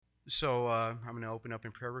So I'm going to open up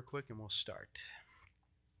in prayer real quick and we'll start.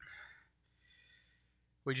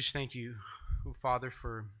 We just thank you, Father,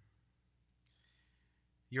 for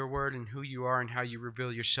your word and who you are and how you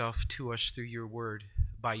reveal yourself to us through your word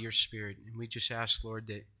by your Spirit. And we just ask, Lord,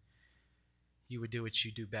 that you would do what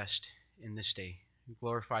you do best in this day.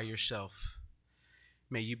 Glorify yourself.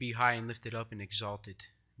 May you be high and lifted up and exalted.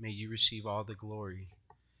 May you receive all the glory.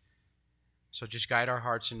 So just guide our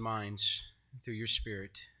hearts and minds through your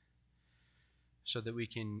Spirit so that we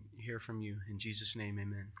can hear from you. In Jesus' name,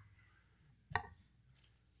 amen.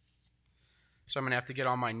 So I'm going to have to get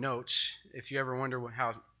all my notes. If you ever wonder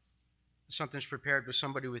how something's prepared with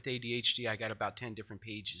somebody with ADHD, I got about 10 different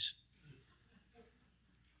pages.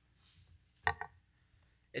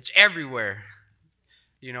 It's everywhere,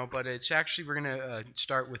 but it's actually, we're going to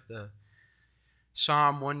start with the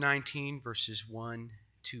Psalm 119, verses 1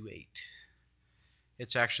 to 8.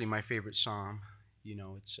 It's actually my favorite psalm.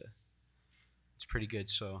 It's pretty good.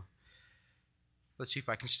 So let's see if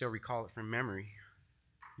I can still recall it from memory.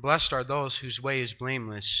 Blessed are those whose way is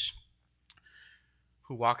blameless,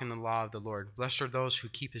 who walk in the law of the Lord. Blessed are those who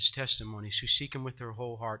keep his testimonies, who seek him with their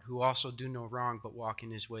whole heart, who also do no wrong but walk in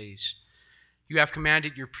his ways. You have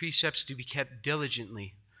commanded your precepts to be kept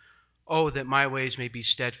diligently. Oh, that my ways may be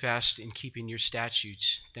steadfast in keeping your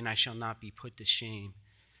statutes, then I shall not be put to shame.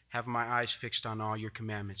 Have my eyes fixed on all your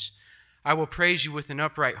commandments. I will praise you with an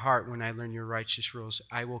upright heart when I learn your righteous rules.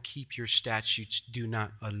 I will keep your statutes. Do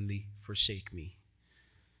not utterly forsake me.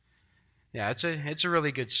 Yeah, it's a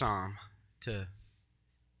really good psalm to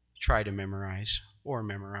try to memorize.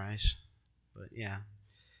 But yeah.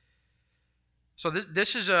 So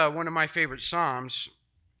this is one of my favorite psalms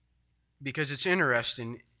because it's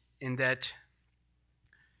interesting in that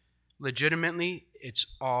legitimately it's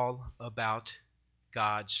all about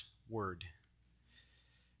God's word.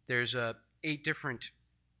 There's 8 different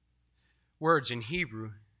words in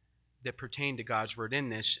Hebrew that pertain to God's word in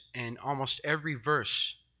this, and almost every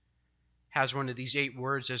verse has one of these 8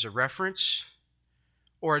 words as a reference,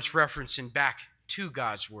 or it's referencing back to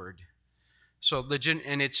God's word. So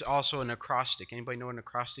and it's also an acrostic. Anybody know what an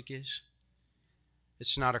acrostic is?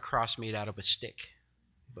 It's not a cross made out of a stick,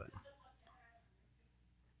 but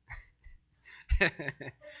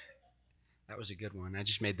that was a good one. I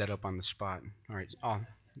just made that up on the spot. All right.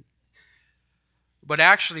 But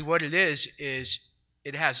actually what it is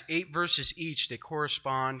it has 8 verses each that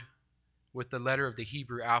correspond with the letter of the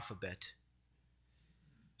Hebrew alphabet.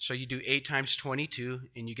 So you do 8 times 22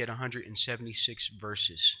 and you get 176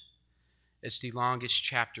 verses. It's the longest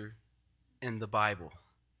chapter in the Bible.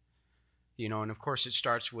 And of course it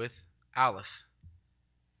starts with Aleph.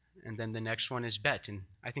 And then the next one is Bet. And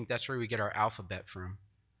I think that's where we get our alphabet from.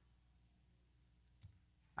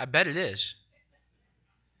 I bet it is.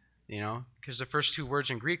 Because the first 2 words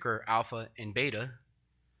in Greek are alpha and beta.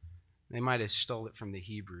 They might have stole it from the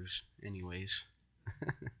Hebrews anyways.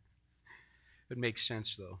 It makes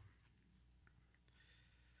sense though.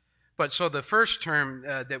 But so the first term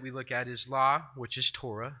that we look at is law, which is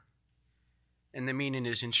Torah. And the meaning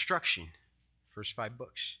is instruction. First 5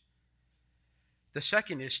 books. The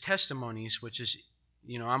second is testimonies, which is,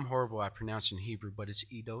 I'm horrible at pronouncing Hebrew, but it's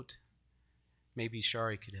Edot. Maybe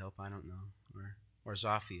Jory could help, I don't know. Or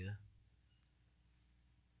Zafia.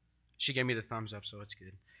 She gave me the thumbs up, so it's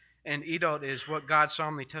good. And Edot is what God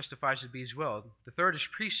solemnly testifies to be his will. The third is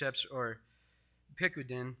precepts, or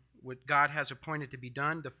Pikudin, what God has appointed to be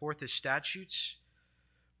done. The fourth is statutes,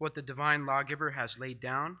 what the divine lawgiver has laid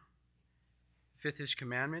down. Fifth is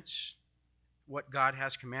commandments, what God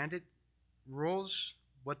has commanded. Rules,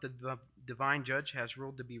 what the divine judge has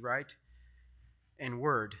ruled to be right. And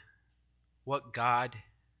word, what God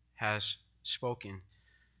has spoken.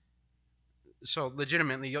 So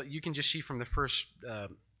legitimately, you can just see from the first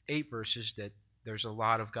 8 verses that there's a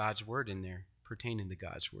lot of God's word in there pertaining to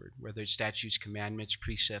God's word, whether it's statutes, commandments,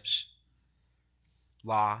 precepts,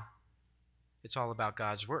 law. It's all about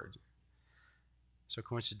God's word. So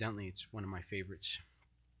coincidentally, it's one of my favorites.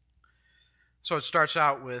 So it starts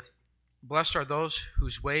out with, blessed are those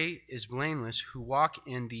whose way is blameless, who walk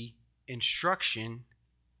in the instruction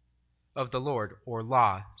of the Lord, or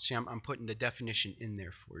law. See, I'm putting the definition in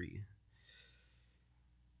there for you.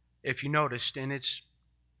 If you noticed, and it's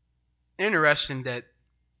interesting that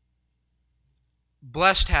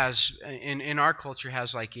blessed has, in our culture,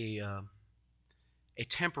 has like a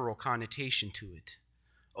temporal connotation to it.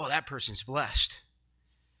 Oh, that person's blessed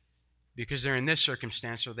because they're in this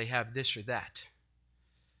circumstance, or they have this or that.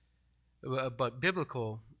 But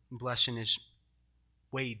biblical blessing is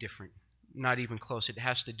way different. Not even close. It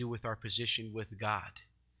has to do with our position with God.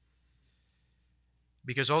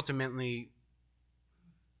 Because ultimately,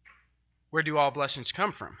 Where do all blessings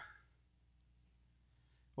come from?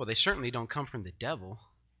 Well, they certainly don't come from the devil.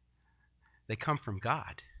 They come from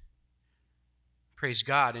God. Praise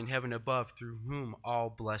God in heaven above, through whom all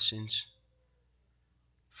blessings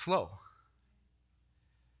flow.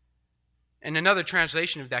 And another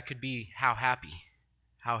translation of that could be, how happy.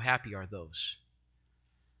 How happy are those?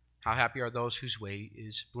 How happy are those whose way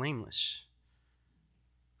is blameless,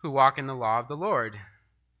 who walk in the law of the Lord? And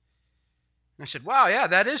I said, wow, yeah,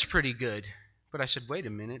 that is pretty good. But I said, wait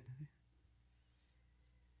a minute.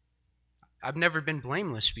 I've never been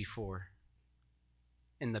blameless before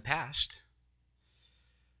in the past.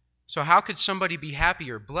 So how could somebody be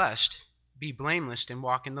happy or blessed, be blameless, and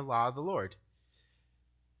walk in the law of the Lord?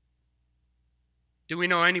 Do we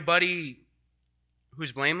know anybody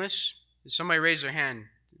who's blameless? Did somebody raise their hand?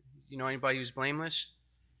 You know anybody who's blameless?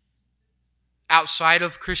 Outside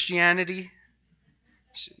of Christianity?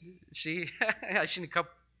 See, I seen a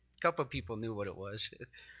couple of people knew what it was.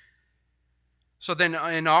 So then,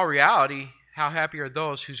 in all reality, how happy are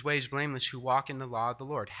those whose way is blameless, who walk in the law of the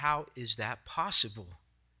Lord? How is that possible?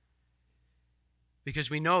 Because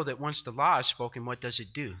we know that once the law is spoken, what does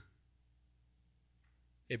it do?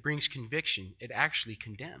 It brings conviction. It actually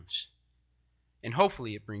condemns. And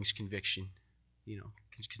hopefully it brings conviction. You know,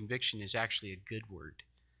 conviction is actually a good word.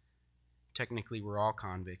 Technically, we're all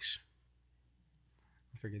convicts.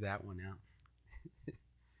 Figure that one out.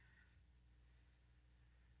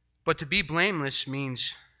 But to be blameless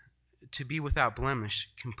means to be without blemish,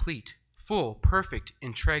 complete, full, perfect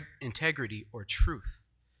integrity or truth.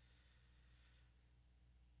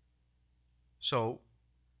 So,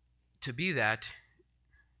 to be that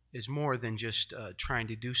is more than just trying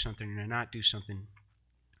to do something or not do something.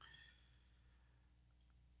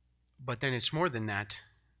 But then it's more than that.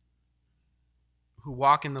 Who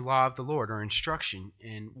walk in the law of the Lord, or instruction,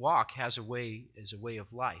 and walk has a way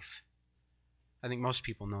of life. I think most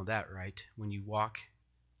people know that, right? When you walk,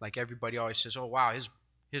 like everybody always says, oh wow,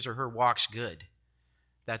 his or her walk's good.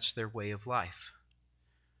 That's their way of life.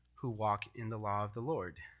 Who walk in the law of the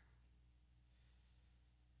Lord.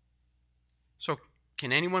 So,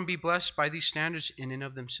 can anyone be blessed by these standards in and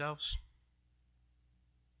of themselves?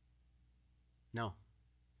 No.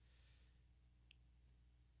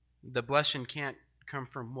 The blessing can't come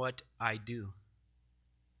from what I do.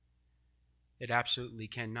 It absolutely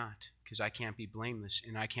cannot, because I can't be blameless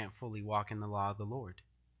and I can't fully walk in the law of the Lord.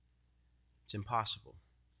 It's impossible.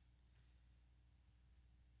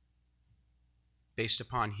 Based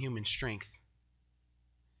upon human strength.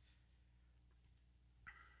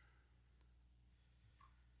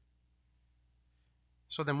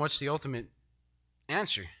 So then what's the ultimate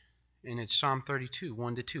answer? And it's Psalm 32,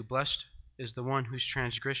 1-2. Blessed is the one whose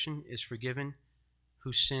transgression is forgiven,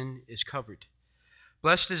 whose sin is covered.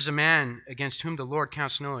 Blessed is the man against whom the Lord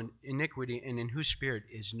counts no iniquity, and in whose spirit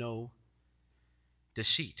is no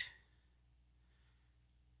deceit.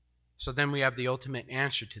 So then we have the ultimate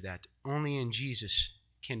answer to that. Only in Jesus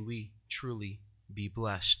can we truly be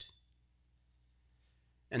blessed.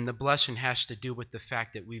 And the blessing has to do with the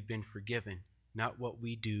fact that we've been forgiven, not what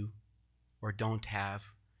we do or don't have,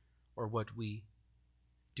 or what we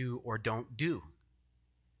do or don't do.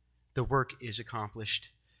 The work is accomplished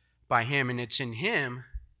by Him, and it's in Him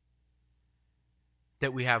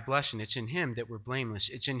that we have blessing. It's in Him that we're blameless.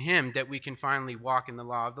 It's in Him that we can finally walk in the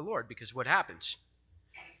law of the Lord, because what happens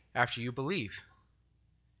after you believe?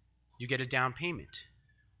 You get a down payment.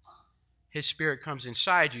 His Spirit comes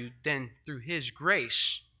inside you, then through His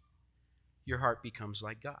grace, your heart becomes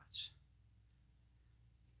like God's.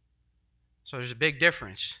 So there's a big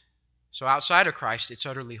difference. So outside of Christ, it's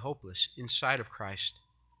utterly hopeless. Inside of Christ,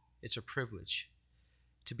 it's a privilege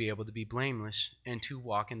to be able to be blameless and to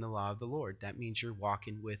walk in the law of the Lord. That means you're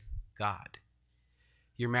walking with God.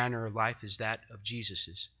 Your manner of life is that of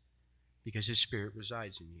Jesus's, because His Spirit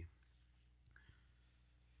resides in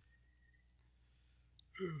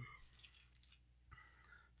you.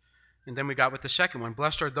 And then we got with the second one.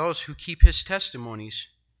 Blessed are those who keep His testimonies,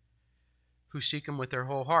 who seek Him with their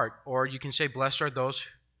whole heart. Or you can say, blessed are those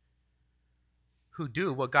who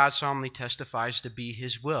do what God solemnly testifies to be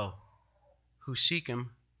His will, who seek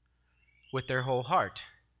Him with their whole heart.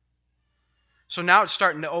 So now it's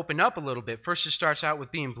starting to open up a little bit. First it starts out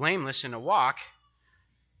with being blameless in a walk,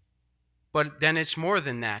 but then it's more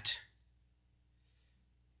than that.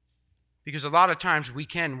 Because a lot of times we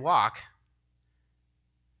can walk,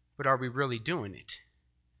 but are we really doing it?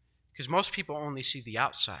 Because most people only see the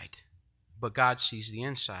outside, but God sees the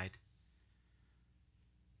inside.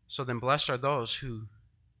 So then blessed are those who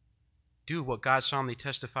do what God solemnly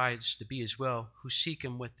testifies to be His will, who seek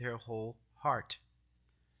Him with their whole heart.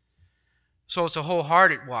 So it's a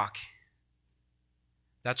wholehearted walk.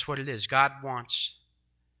 That's what it is. God wants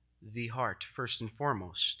the heart, first and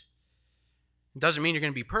foremost. It doesn't mean you're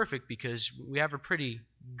going to be perfect, because we have a pretty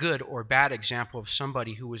good or bad example of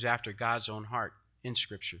somebody who was after God's own heart in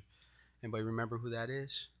Scripture. Anybody remember who that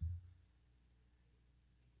is?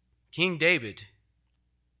 King David.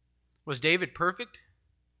 Was David perfect?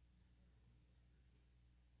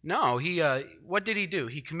 No. What did he do?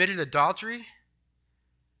 He committed adultery,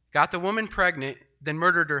 got the woman pregnant, then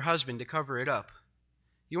murdered her husband to cover it up.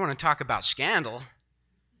 You want to talk about scandal?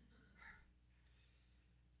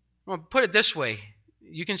 Well, put it this way.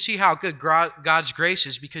 You can see how good God's grace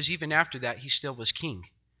is, because even after that, he still was king.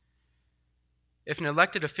 If an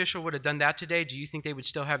elected official would have done that today, do you think they would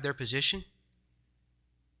still have their position?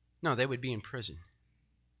 No, they would be in prison.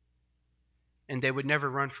 And they would never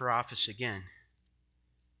run for office again.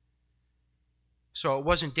 So it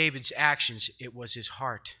wasn't David's actions, it was his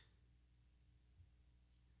heart.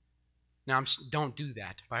 Now, don't do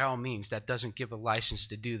that. By all means, that doesn't give a license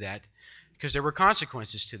to do that, because there were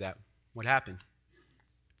consequences to that. What happened?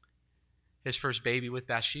 His first baby with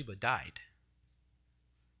Bathsheba died.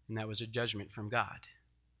 And that was a judgment from God.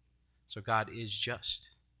 So God is just.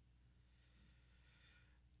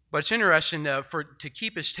 But it's interesting, to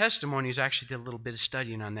keep his testimonies, I actually did a little bit of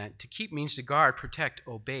studying on that. To keep means to guard, protect,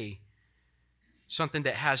 obey. Something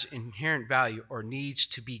that has inherent value or needs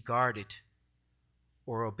to be guarded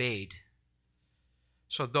or obeyed.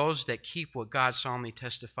 So those that keep what God solemnly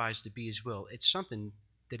testifies to be his will, it's something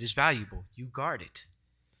that is valuable. You guard it.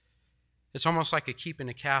 It's almost like a keep in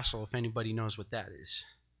a castle, if anybody knows what that is.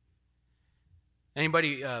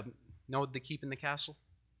 Anybody know the keep in the castle?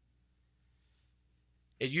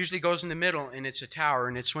 It usually goes in the middle, and it's a tower,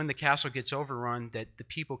 and it's when the castle gets overrun that the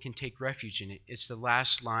people can take refuge in it. It's the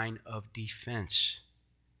last line of defense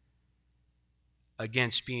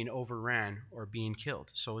against being overran or being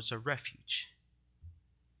killed. So it's a refuge.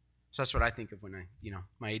 So that's what I think of when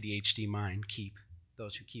my ADHD mind, keep,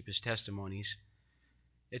 those who keep his testimonies.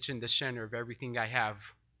 It's in the center of everything I have,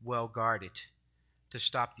 well guarded, to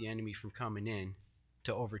stop the enemy from coming in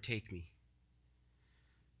to overtake me.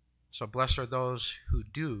 So blessed are those who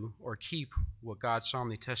do or keep what God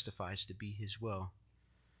solemnly testifies to be his will,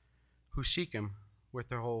 who seek him with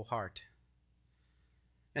their whole heart.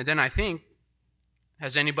 And then I think,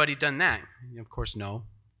 has anybody done that? Of course, no.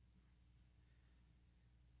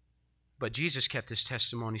 But Jesus kept his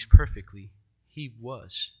testimonies perfectly. He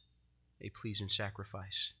was a pleasing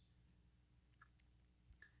sacrifice.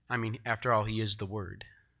 I mean, after all, he is the Word.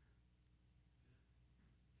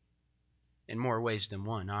 In more ways than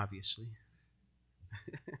one, obviously.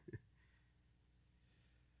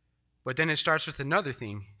 But then it starts with another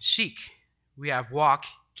thing. Seek. We have walk,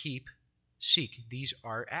 keep, seek. These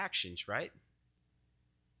are actions, right?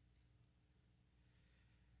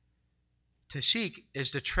 To seek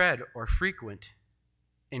is to tread or frequent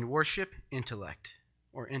in worship, intellect.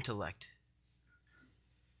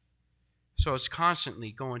 So it's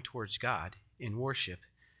constantly going towards God in worship.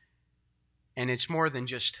 And it's more than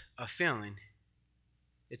just a feeling.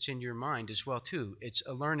 It's in your mind as well, too. It's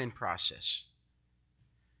a learning process.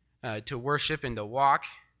 To worship and to walk,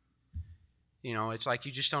 it's like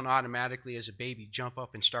you just don't automatically, as a baby, jump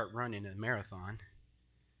up and start running a marathon.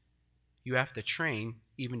 You have to train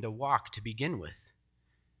even to walk to begin with.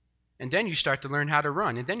 And then you start to learn how to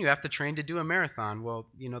run. And then you have to train to do a marathon. Well,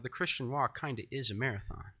 the Christian walk kind of is a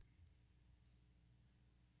marathon.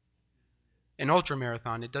 An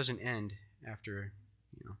ultra-marathon, it doesn't end after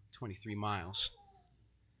 23 miles.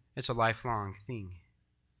 It's a lifelong thing.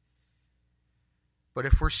 But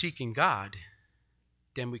if we're seeking God,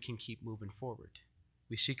 then we can keep moving forward.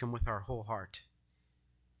 We seek him with our whole heart.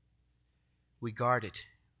 We guard it.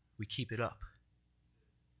 We keep it up.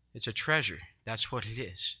 It's a treasure. That's what it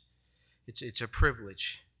is. It's a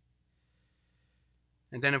privilege.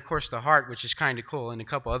 And then, of course, the heart, which is kind of cool. In a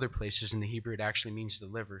couple other places in the Hebrew, it actually means the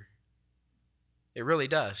liver. It really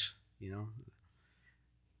does,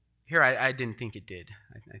 Here, I didn't think it did.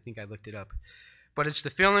 I think I looked it up. But it's the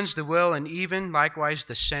feelings, the will, and even, likewise,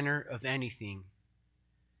 the center of anything.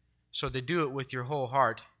 So to do it with your whole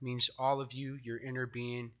heart means all of you, your inner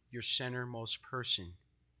being, your centermost person.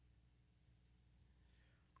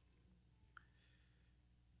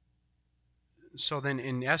 So then,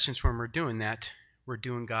 in essence, when we're doing that, we're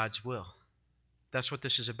doing God's will. That's what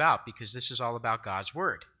this is about, because this is all about God's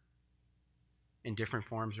Word in different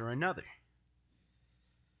forms or another.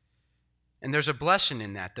 And there's a blessing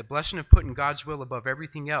in that, the blessing of putting God's will above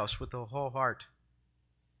everything else with the whole heart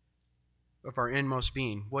of our inmost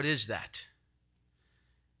being. What is that?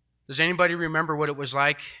 Does anybody remember what it was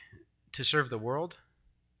like to serve the world?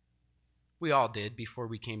 We all did before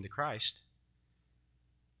we came to Christ.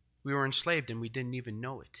 We were enslaved and we didn't even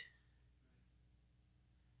know it.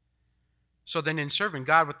 So then in serving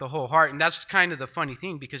God with the whole heart, and that's kind of the funny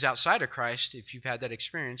thing, because outside of Christ, if you've had that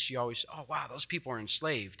experience, you always, oh wow, those people are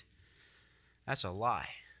enslaved. That's a lie.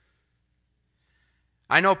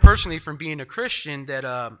 I know personally from being a Christian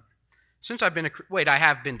that since I've been I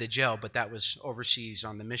have been to jail, but that was overseas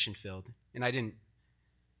on the mission field. And I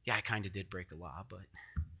kind of did break a law, but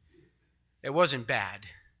it wasn't bad.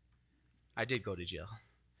 I did go to jail.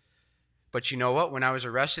 But you know what? When I was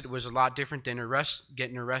arrested, it was a lot different than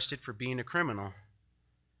getting arrested for being a criminal.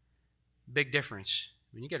 Big difference.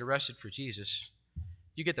 When you get arrested for Jesus,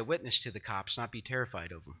 you get to witness to the cops, not be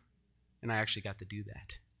terrified of them. And I actually got to do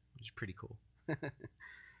that. It was pretty cool.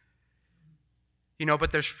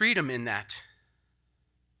 But there's freedom in that.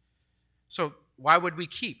 So why would we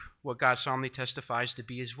keep what God solemnly testifies to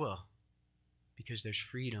be His will? Because there's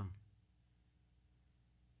freedom.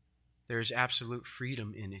 There's absolute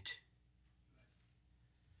freedom in it.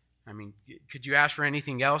 I mean, could you ask for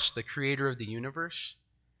anything else? The creator of the universe,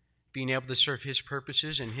 being able to serve His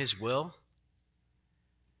purposes and His will,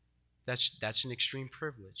 that's an extreme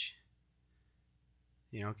privilege.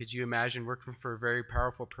 Could you imagine working for a very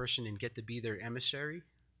powerful person and get to be their emissary?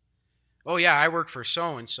 Oh yeah, I work for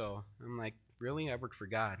so-and-so. I'm like, really? I work for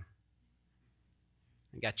God.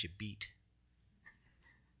 I got you beat.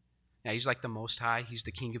 Yeah, He's like the Most High. He's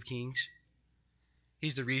the King of Kings.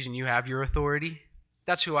 He's the reason you have your authority.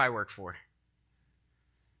 That's who I work for.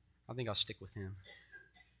 I think I'll stick with Him.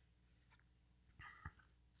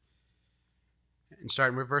 And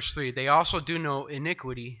starting with verse 3, they also do no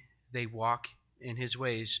iniquity, they walk in His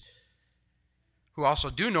ways, who also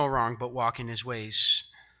do no wrong, but walk in His ways.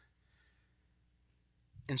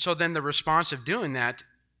 And so then the response of doing that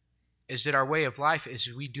is that our way of life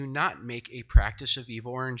is we do not make a practice of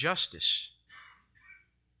evil or injustice.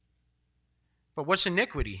 But what's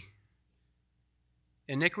iniquity?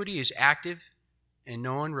 Iniquity is active and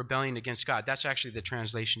known rebellion against God. That's actually the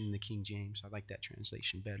translation in the King James. I like that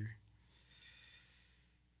translation better.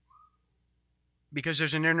 Because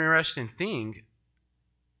there's an interesting thing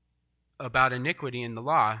about iniquity in the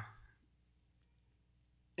law.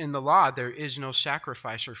 In the law, there is no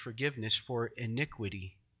sacrifice or forgiveness for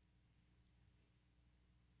iniquity.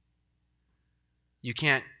 You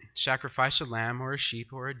can't sacrifice a lamb or a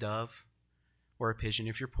sheep or a dove or a pigeon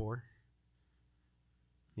if you're poor.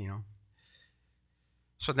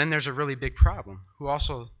 So then there's a really big problem. Who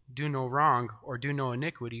also do no wrong or do no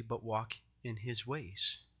iniquity, but walk in His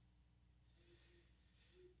ways.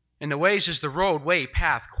 And the ways is the road, way,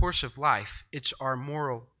 path, course of life. It's our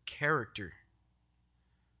moral character,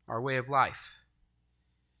 our way of life.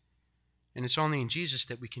 And it's only in Jesus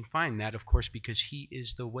that we can find that, of course, because He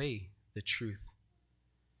is the way, the truth,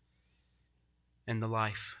 and the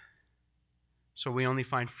life. So we only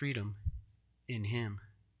find freedom in Him.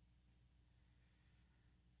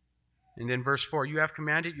 And then verse 4, you have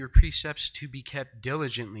commanded your precepts to be kept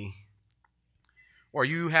diligently. Or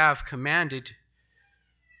you have commanded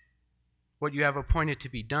what you have appointed to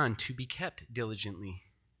be done to be kept diligently.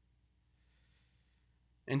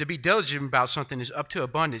 And to be diligent about something is up to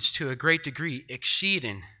abundance, to a great degree,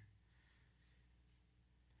 exceeding.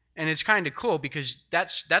 And it's kind of cool because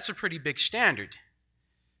that's a pretty big standard.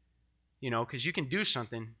 Because you can do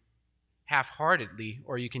something half-heartedly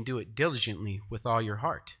or you can do it diligently with all your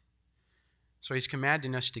heart. So He's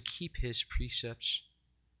commanding us to keep His precepts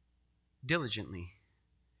diligently.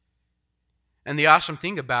 And the awesome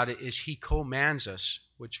thing about it is He commands us,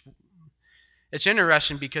 which it's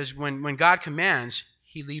interesting because when God commands,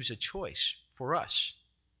 He leaves a choice for us.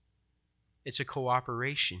 It's a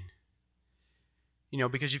cooperation.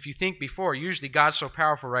 Because if you think before, usually God's so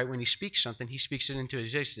powerful, right? When He speaks something, He speaks it into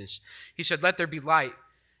existence. He said, let there be light.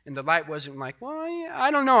 And the light wasn't like, well,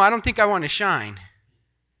 I don't know. I don't think I want to shine.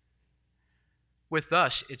 With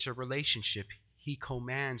us, it's a relationship. He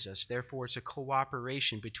commands us. Therefore, it's a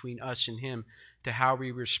cooperation between us and Him to how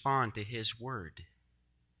we respond to His word.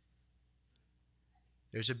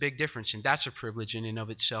 There's a big difference, and that's a privilege in and of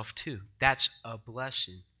itself, too. That's a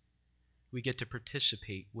blessing. We get to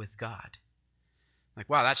participate with God. Like,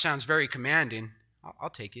 wow, that sounds very commanding. I'll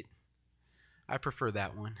take it. I prefer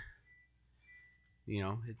that one.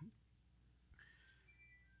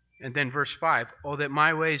 And then verse 5, oh, that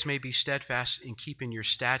my ways may be steadfast in keeping your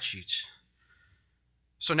statutes.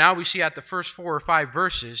 So now we see at the first 4 or 5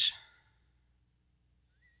 verses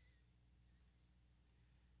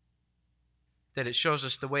that it shows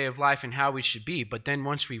us the way of life and how we should be. But then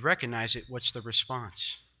once we recognize it, what's the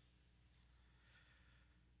response?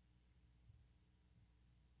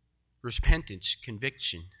 Repentance,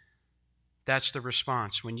 conviction. That's the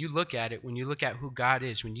response. When you look at it, when you look at who God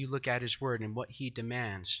is, when you look at his word and what he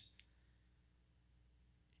demands,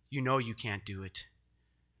 you know you can't do it.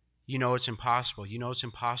 You know it's impossible. You know it's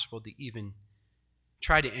impossible to even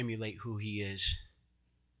try to emulate who he is.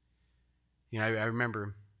 You know, I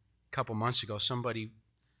remember a couple months ago, somebody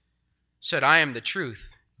said, "I am the truth,"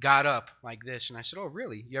 got up like this. And I said, "Oh,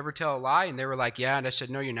 really? You ever tell a lie?" And they were like, "Yeah." And I said,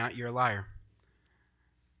 "No, you're not. You're a liar."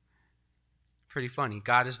 Pretty funny.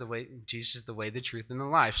 God is the way, Jesus is the way, the truth, and the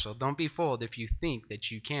life. So don't be fooled if you think that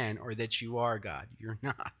you can or that you are God. You're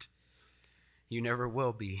not. You never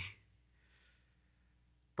will be.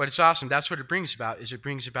 But it's awesome. That's what it brings about, is it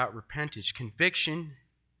brings about repentance, conviction,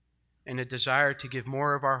 and a desire to give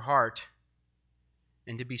more of our heart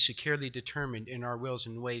and to be securely determined in our wills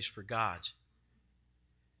and ways for God.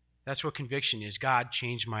 That's what conviction is. God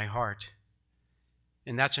changed my heart.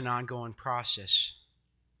 And that's an ongoing process.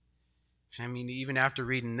 I mean, even after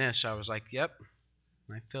reading this, I was like, yep,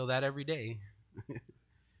 I feel that every day.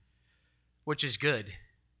 Which is good.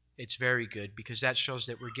 It's very good, because that shows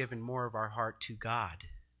that we're giving more of our heart to God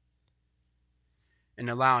and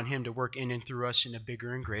allowing him to work in and through us in a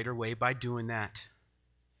bigger and greater way by doing that.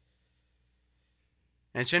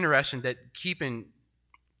 And it's interesting that keeping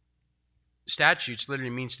statutes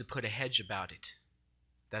literally means to put a hedge about it.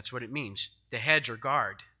 That's what it means. The hedge or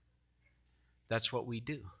guard. That's what we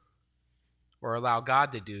do, or allow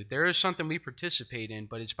God to do. There is something we participate in,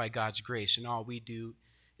 but it's by God's grace, and all we do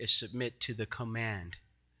is submit to the command.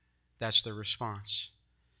 That's the response.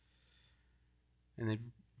 And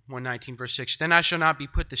then 119 verse 6, "Then I shall not be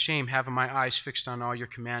put to shame, having my eyes fixed on all your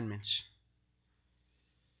commandments."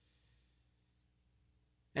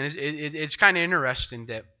 And it's kind of interesting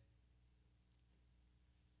that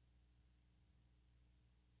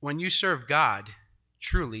when you serve God,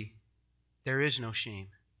 truly, there is no shame.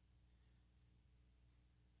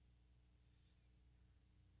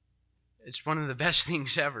 It's one of the best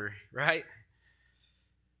things ever, right?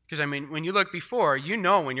 Because, I mean, when you look before, you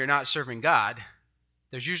know when you're not serving God,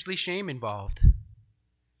 there's usually shame involved.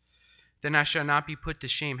 "Then I shall not be put to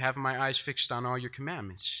shame, having my eyes fixed on all your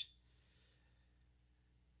commandments."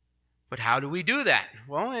 But how do we do that?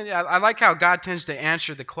 Well, I like how God tends to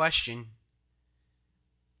answer the question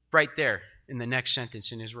right there in the next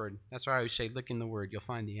sentence in his word. That's why I always say, look in the word. You'll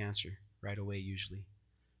find the answer right away usually,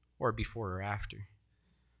 or before or after.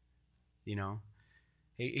 You know,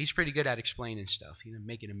 he's pretty good at explaining stuff,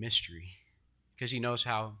 making a mystery, because he knows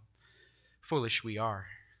how foolish we are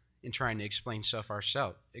in trying to explain stuff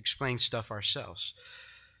ourselves.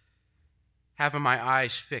 "Having my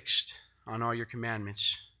eyes fixed on all your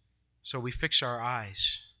commandments." So we fix our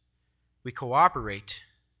eyes. We cooperate.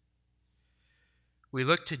 We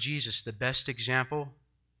look to Jesus, the best example,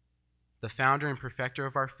 the founder and perfecter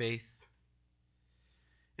of our faith.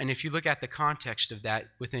 And if you look at the context of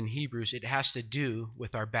that within Hebrews, it has to do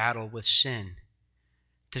with our battle with sin,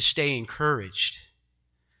 to stay encouraged.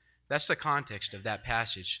 That's the context of that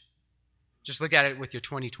passage. Just look at it with your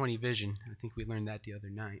 2020 vision. I think we learned that the other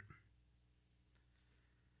night.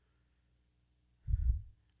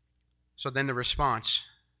 So then the response,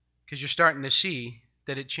 because you're starting to see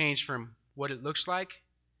that it changed from what it looks like,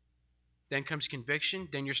 then comes conviction,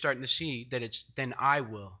 then you're starting to see that it's, "Then I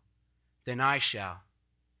will, then I shall."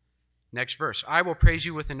 Next verse, "I will praise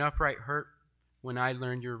you with an upright heart when I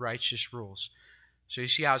learn your righteous rules." So you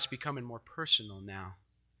see how it's becoming more personal now.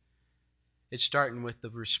 It's starting with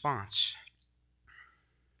the response.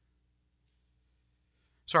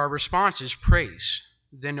 So our response is praise,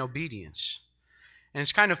 then obedience. And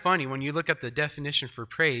it's kind of funny when you look up the definition for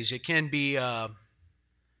praise. It can be a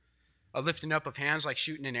lifting up of hands like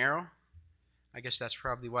shooting an arrow. I guess that's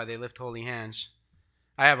probably why they lift holy hands.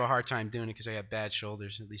 I have a hard time doing it because I have bad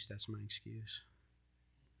shoulders. At least that's my excuse.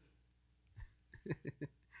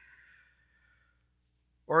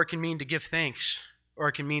 Or it can mean to give thanks. Or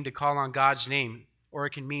it can mean to call on God's name. Or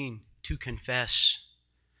it can mean to confess.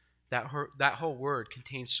 That whole word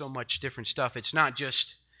contains so much different stuff. It's not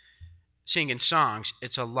just singing songs.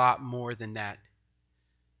 It's a lot more than that.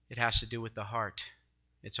 It has to do with the heart.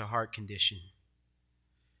 It's a heart condition.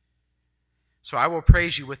 So I will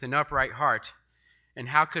praise you with an upright heart. And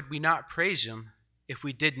how could we not praise him if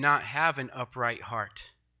we did not have an upright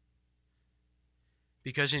heart?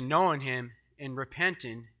 Because in knowing him and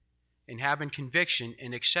repenting and having conviction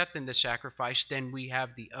and accepting the sacrifice, then we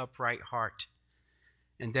have the upright heart.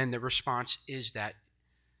 And then the response is that.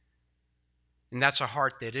 And that's a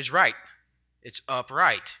heart that is right. It's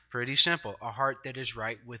upright. Pretty simple. A heart that is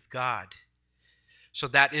right with God. So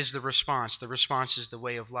that is the response. The response is the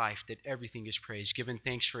way of life, that everything is praised, giving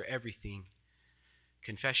thanks for everything.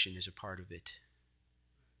 Confession is a part of it.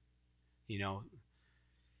 you know.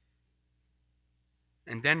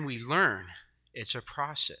 And then we learn. It's a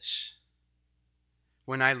process.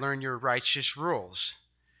 When I learn your righteous rules,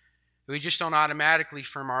 we just don't automatically,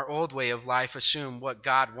 from our old way of life, assume what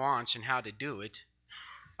God wants and how to do it.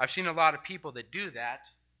 I've seen a lot of people that do that.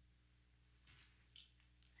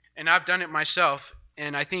 And I've done it myself.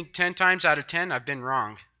 And I think 10 times out of 10, I've been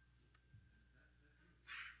wrong.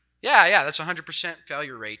 Yeah, that's 100%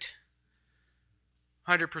 failure rate.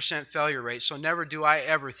 100% failure rate. So never do I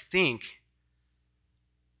ever think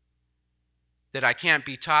that I can't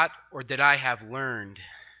be taught or that I have learned.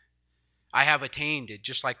 I have attained it,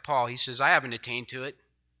 just like Paul. He says, I haven't attained to it.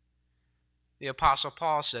 The Apostle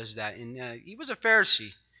Paul says that. And he was a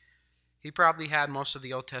Pharisee. He probably had most of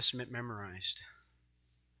the Old Testament memorized.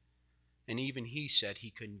 And even he said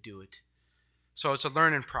he couldn't do it. So it's a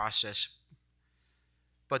learning process.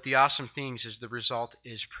 But the awesome thing is the result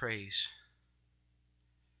is praise.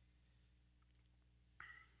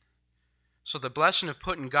 So the blessing of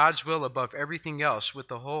putting God's will above everything else with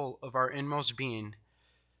the whole of our inmost being.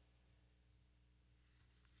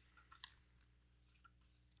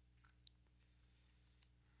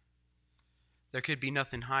 There could be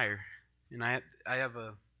nothing higher. And I have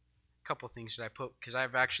a couple things that I put, because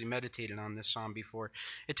I've actually meditated on this psalm before.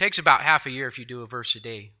 It takes about half a year if you do a verse a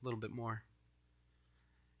day, a little bit more.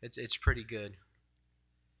 It's pretty good.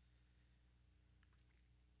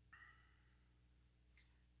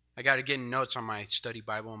 I got to get notes on my study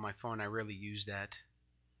Bible on my phone. I rarely use that,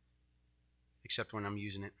 except when I'm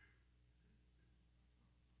using it.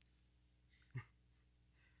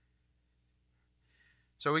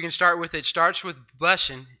 So we can start with, it starts with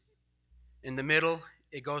blessing. In the middle,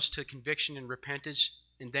 it goes to conviction and repentance,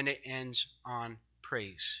 and then it ends on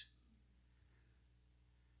praise.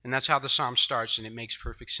 And that's how the psalm starts, and it makes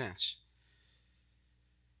perfect sense.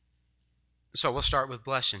 So we'll start with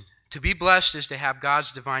blessing. To be blessed is to have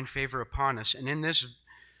God's divine favor upon us. And in this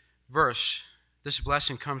verse, this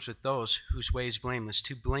blessing comes with those whose way is blameless.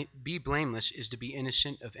 To be blameless is to be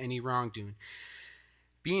innocent of any wrongdoing.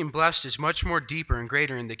 Being blessed is much more deeper and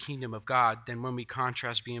greater in the kingdom of God than when we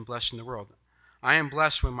contrast being blessed in the world. I am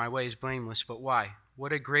blessed when my way is blameless, but why?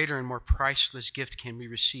 What a greater and more priceless gift can we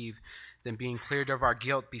receive than being cleared of our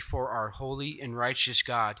guilt before our holy and righteous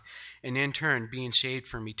God, and in turn being saved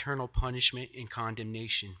from eternal punishment and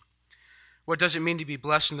condemnation. What does it mean to be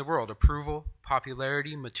blessed in the world? Approval,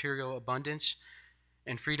 popularity, material abundance,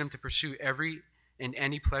 and freedom to pursue every and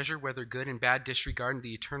any pleasure, whether good and bad, disregarding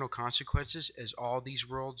the eternal consequences, as all these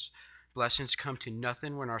world's blessings come to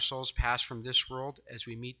nothing when our souls pass from this world as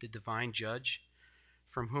we meet the divine judge,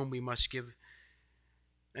 from whom we must give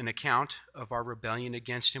an account of our rebellion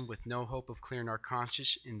against him, with no hope of clearing our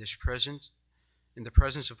conscience in the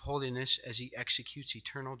presence of holiness as he executes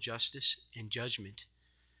eternal justice and judgment.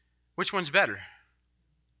 Which one's better?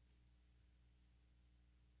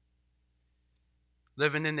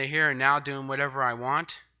 Living in the here and now, doing whatever I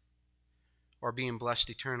want, or being blessed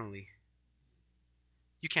eternally?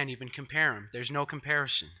 You can't even compare them. There's no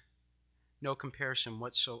comparison. No comparison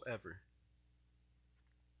whatsoever.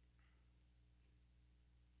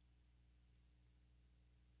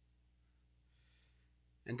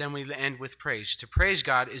 And then we end with praise. To praise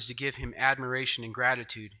God is to give him admiration and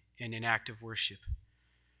gratitude in an act of worship.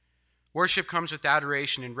 Worship comes with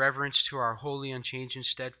adoration and reverence to our holy, unchanging,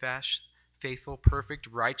 steadfast, faithful, perfect,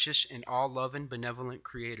 righteous, and all-loving, benevolent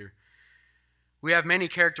Creator. We have many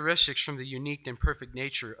characteristics from the unique and perfect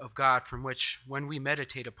nature of God, from which, when we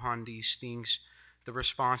meditate upon these things, the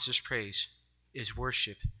response is praise, is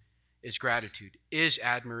worship, is gratitude, is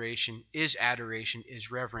admiration, is adoration, is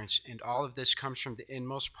reverence, and all of this comes from the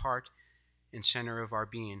inmost part and center of our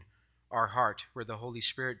being, our heart, where the Holy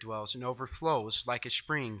Spirit dwells and overflows like a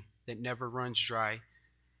spring that never runs dry,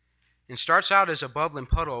 and starts out as a bubbling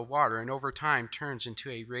puddle of water, and over time turns into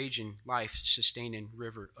a raging, life-sustaining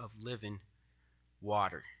river of living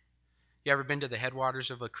water. You ever been to the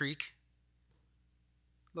headwaters of a creek?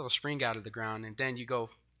 A little spring out of the ground, and then you go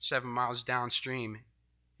 7 miles downstream,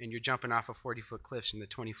 and you're jumping off of 40-foot cliffs in the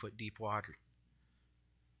 20-foot deep water.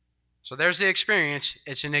 So there's the experience.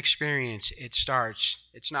 It's an experience. It starts.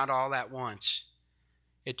 It's not all at once.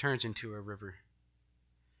 It turns into a river.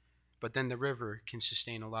 But then the river can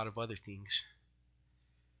sustain a lot of other things.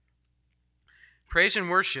 Praise and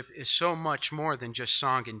worship is so much more than just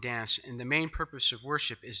song and dance, and the main purpose of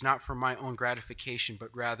worship is not for my own gratification, but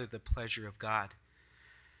rather the pleasure of God.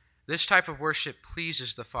 This type of worship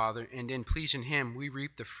pleases the Father, and in pleasing him, we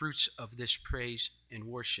reap the fruits of this praise and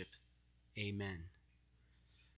worship. Amen.